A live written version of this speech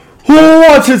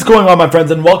What is going on, my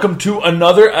friends, and welcome to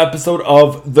another episode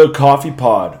of The Coffee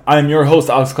Pod. I am your host,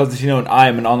 Alex Costantino, and I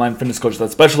am an online fitness coach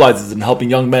that specializes in helping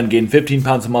young men gain 15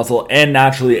 pounds of muscle and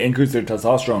naturally increase their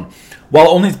testosterone, while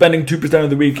only spending 2% of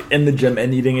the week in the gym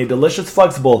and eating a delicious,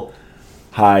 flexible,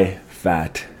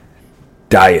 high-fat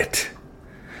diet.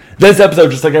 This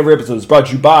episode, just like every episode, is brought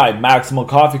to you by Maximal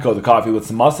Coffee Co., the coffee with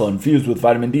some muscle infused with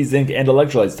vitamin D, zinc, and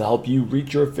electrolytes to help you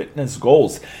reach your fitness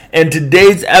goals. And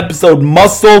today's episode,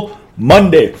 Muscle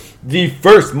Monday, the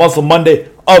first Muscle Monday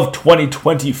of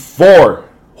 2024.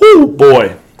 Whoo,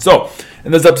 boy. So,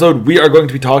 in this episode, we are going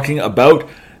to be talking about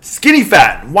skinny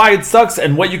fat, why it sucks,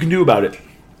 and what you can do about it.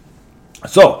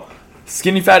 So,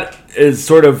 skinny fat is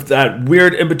sort of that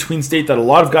weird in-between state that a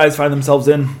lot of guys find themselves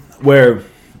in, where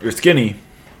you're skinny,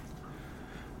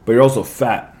 but you're also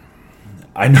fat.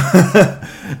 I know.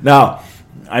 Now,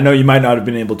 I know you might not have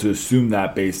been able to assume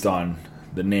that based on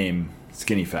the name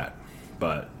skinny fat,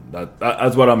 but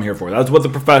that's what I'm here for. That's what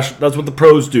the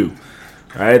pros do.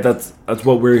 All right, that's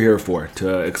what we're here for,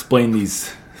 to explain these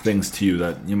things to you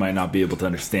that you might not be able to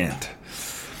understand.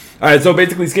 All right, so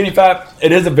basically, skinny fat,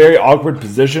 it is a very awkward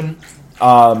position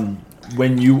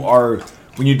when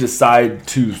you decide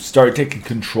to start taking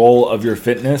control of your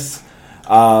fitness.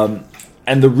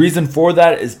 And the reason for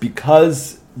that is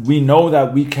because we know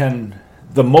that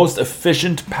the most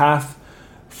efficient path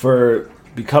for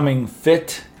becoming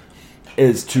fit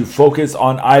is to focus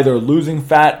on either losing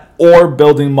fat or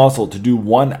building muscle, to do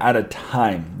one at a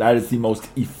time. That is the most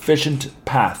efficient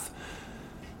path.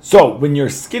 So when you're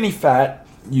skinny fat,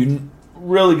 you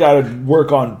really got to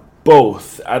work on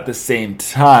both at the same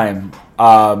time,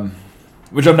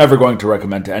 which I'm never going to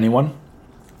recommend to anyone.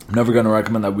 I'm never going to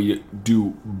recommend that we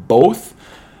do both.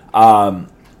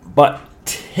 But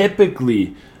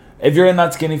typically, if you're in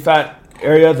that skinny fat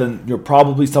area, then you're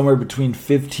probably somewhere between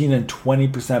 15 and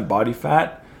 20% body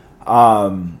fat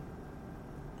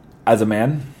as a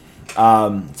man.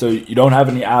 So you don't have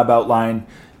any ab outline.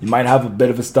 You might have a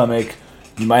bit of a stomach.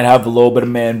 You might have a little bit of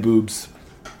man boobs.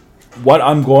 What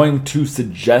I'm going to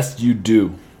suggest you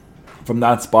do from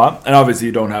that spot, and obviously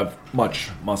you don't have much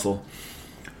muscle,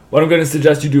 what I'm going to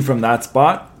suggest you do from that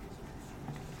spot,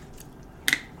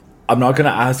 I'm not going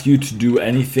to ask you to do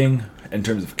anything in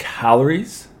terms of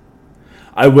calories.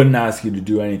 I wouldn't ask you to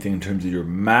do anything in terms of your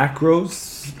macros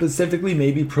specifically,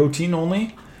 maybe protein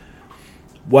only.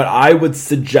 What I would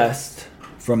suggest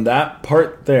from that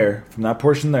portion there,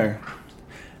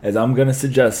 is I'm going to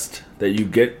suggest that you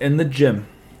get in the gym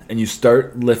and you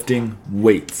start lifting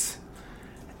weights.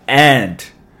 And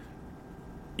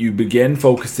you begin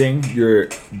focusing your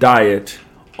diet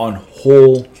on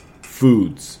whole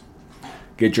foods.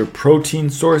 Get your protein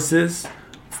sources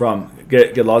from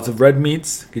get lots of red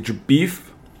meats. Get your beef.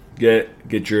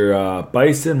 Get your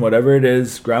bison, whatever it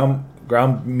is, ground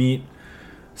meat,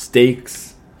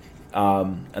 steaks,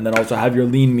 and then also have your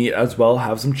lean meat as well.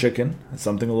 Have some chicken,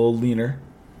 something a little leaner,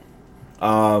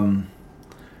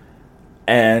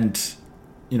 and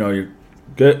your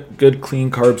good clean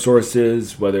carb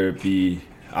sources, whether it be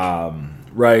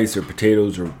rice or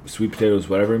potatoes or sweet potatoes,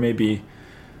 whatever it may be.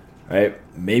 Right?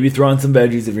 Maybe throw on some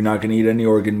veggies if you're not going to eat any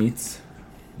organ meats.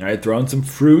 All right? Throw on some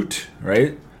fruit,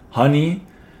 right? Honey,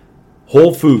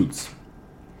 whole foods.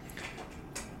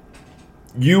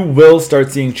 You will start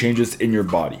seeing changes in your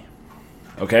body.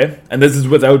 Okay? And this is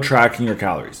without tracking your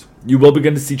calories. You will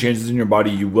begin to see changes in your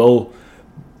body. You will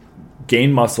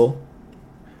gain muscle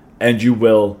and you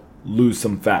will lose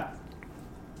some fat.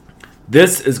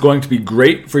 This is going to be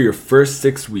great for your first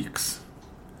 6 weeks.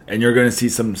 And you're going to see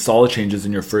some solid changes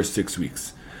in your first 6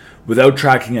 weeks without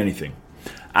tracking anything.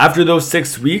 After those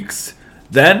 6 weeks,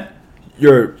 then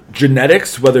your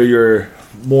genetics, whether you're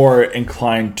more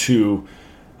inclined to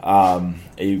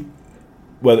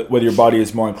whether your body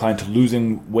is more inclined to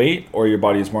losing weight or your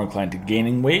body is more inclined to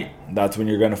gaining weight, that's when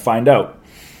you're going to find out.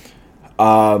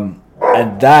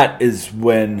 And that is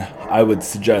when I would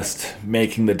suggest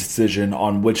making the decision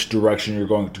on which direction you're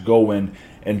going to go in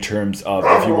terms of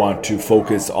if you want to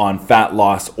focus on fat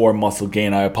loss or muscle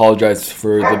gain. I apologize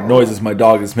for the noises my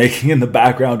dog is making in the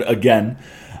background again.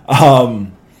 But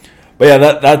yeah,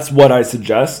 that's what I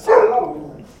suggest.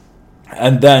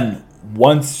 And then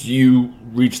once you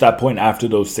reach that point after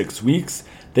those 6 weeks,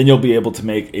 then you'll be able to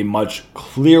make a much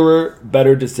clearer,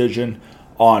 better decision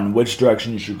on which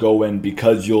direction you should go in,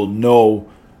 because you'll know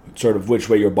sort of which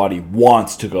way your body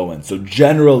wants to go in. So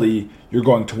generally, you're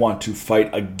going to want to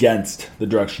fight against the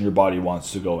direction your body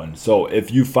wants to go in. So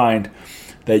if you find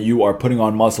that you are putting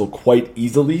on muscle quite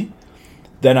easily,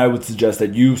 then I would suggest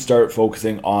that you start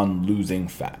focusing on losing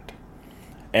fat.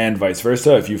 And vice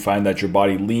versa, if you find that your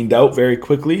body leaned out very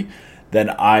quickly, then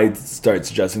I'd start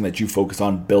suggesting that you focus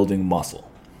on building muscle.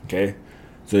 Okay?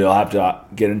 So you'll have to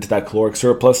get into that caloric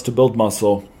surplus to build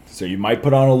muscle. So you might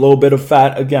put on a little bit of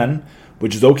fat again,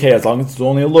 which is okay as long as it's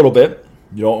only a little bit.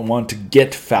 You don't want to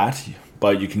get fat,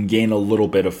 but you can gain a little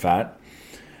bit of fat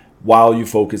while you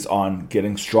focus on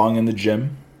getting strong in the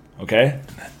gym. Okay?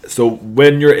 So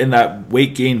when you're in that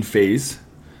weight gain phase,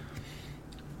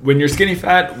 when you're skinny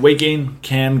fat, weight gain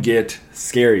can get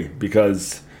scary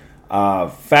because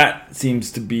fat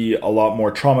seems to be a lot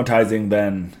more traumatizing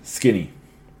than skinny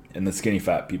in the skinny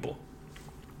fat people.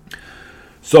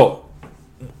 So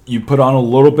you put on a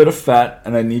little bit of fat,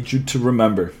 and I need you to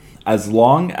remember, as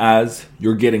long as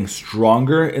you're getting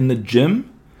stronger in the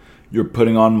gym, you're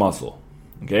putting on muscle.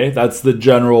 Okay? That's the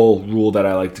general rule that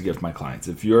I like to give my clients.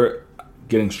 If you're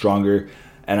getting stronger,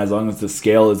 and as long as the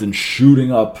scale isn't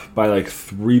shooting up by like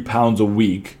 3 pounds a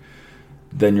week,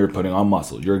 then you're putting on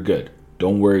muscle. You're good.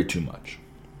 Don't worry too much.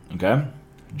 Okay?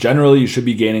 Generally, you should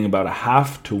be gaining about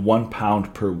 0.5 to 1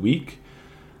 pound per week.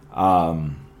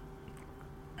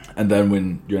 And then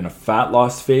when you're in a fat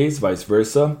loss phase, vice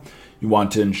versa, you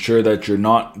want to ensure that you're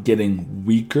not getting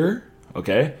weaker.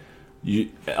 Okay?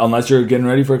 Unless you're getting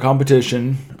ready for a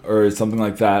competition or something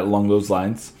like that along those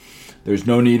lines, there's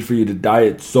no need for you to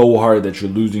diet so hard that you're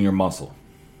losing your muscle.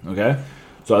 Okay?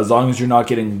 So as long as you're not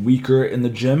getting weaker in the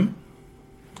gym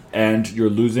and you're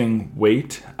losing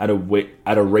weight at a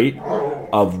rate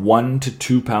of 1 to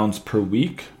 2 pounds per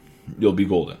week, you'll be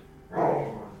golden.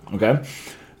 Okay?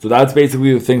 So that's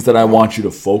basically the things that I want you to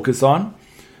focus on.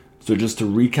 So just to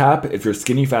recap, if you're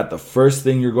skinny fat, the first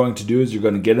thing you're going to do is you're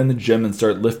going to get in the gym and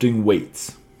start lifting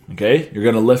weights. Okay? You're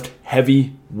going to lift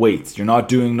heavy weights. You're not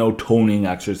doing no toning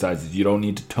exercises. You don't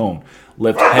need to tone.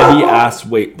 Lift heavy ass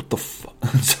weight. What the fuck?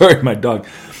 Sorry, my dog.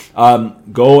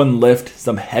 Go and lift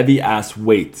some heavy ass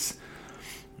weights.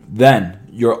 Then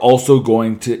you're also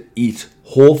going to eat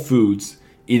whole foods,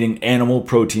 eating animal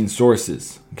protein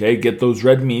sources. Okay? Get those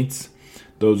red meats.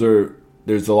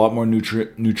 There's a lot more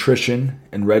nutrition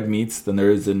in red meats than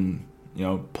there is in,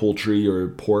 poultry or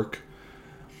pork.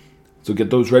 So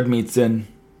get those red meats in.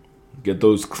 Get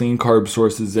those clean carb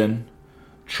sources in.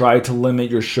 Try to limit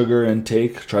your sugar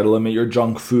intake. Try to limit your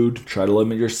junk food. Try to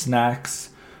limit your snacks.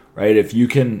 Right? If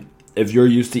you're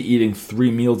used to eating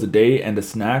 3 meals a day and a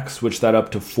snack, switch that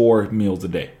up to 4 meals a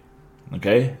day.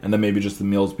 Okay? And then maybe just the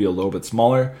meals be a little bit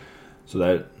smaller so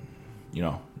that, you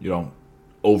don't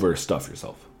overstuff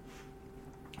yourself.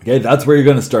 Okay, that's where you're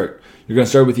going to start. You're going to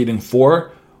start with eating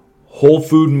 4 whole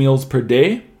food meals per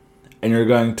day, and you're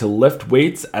going to lift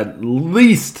weights at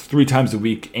least 3 times a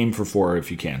week. Aim for 4 if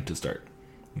you can to start.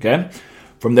 Okay?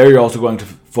 From there, you're also going to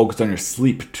focus on your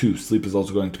sleep too. Sleep is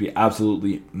also going to be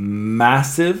absolutely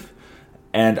massive,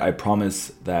 and I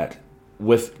promise that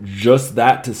with just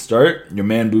that to start, your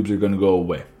man boobs are going to go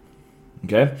away.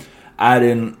 Okay? Add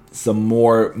in some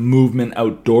more movement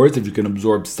outdoors. If you can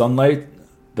absorb sunlight,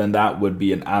 then that would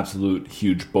be an absolute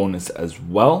huge bonus as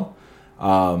well.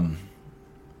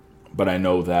 But I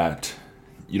know that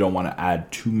you don't want to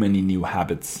add too many new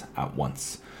habits at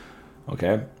once.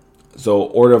 Okay? So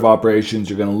order of operations,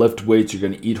 you're going to lift weights, you're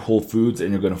going to eat whole foods,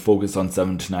 and you're going to focus on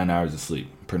 7 to 9 hours of sleep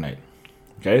per night.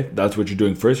 Okay? That's what you're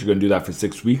doing first. You're going to do that for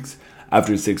 6 weeks.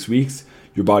 After 6 weeks,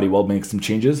 your body will make some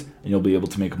changes, and you'll be able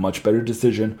to make a much better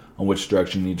decision on which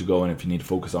direction you need to go and if you need to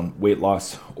focus on weight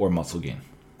loss or muscle gain.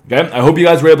 Okay, I hope you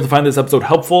guys were able to find this episode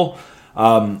helpful.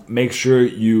 Make sure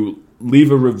you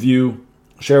leave a review,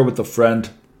 share with a friend.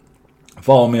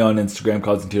 Follow me on Instagram,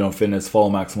 Cosentino Fitness. Follow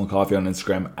Maximal Coffee on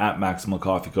Instagram at Maximal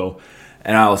Coffee Co.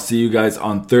 And I'll see you guys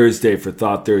on Thursday for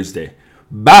Thought Thursday.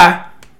 Bye!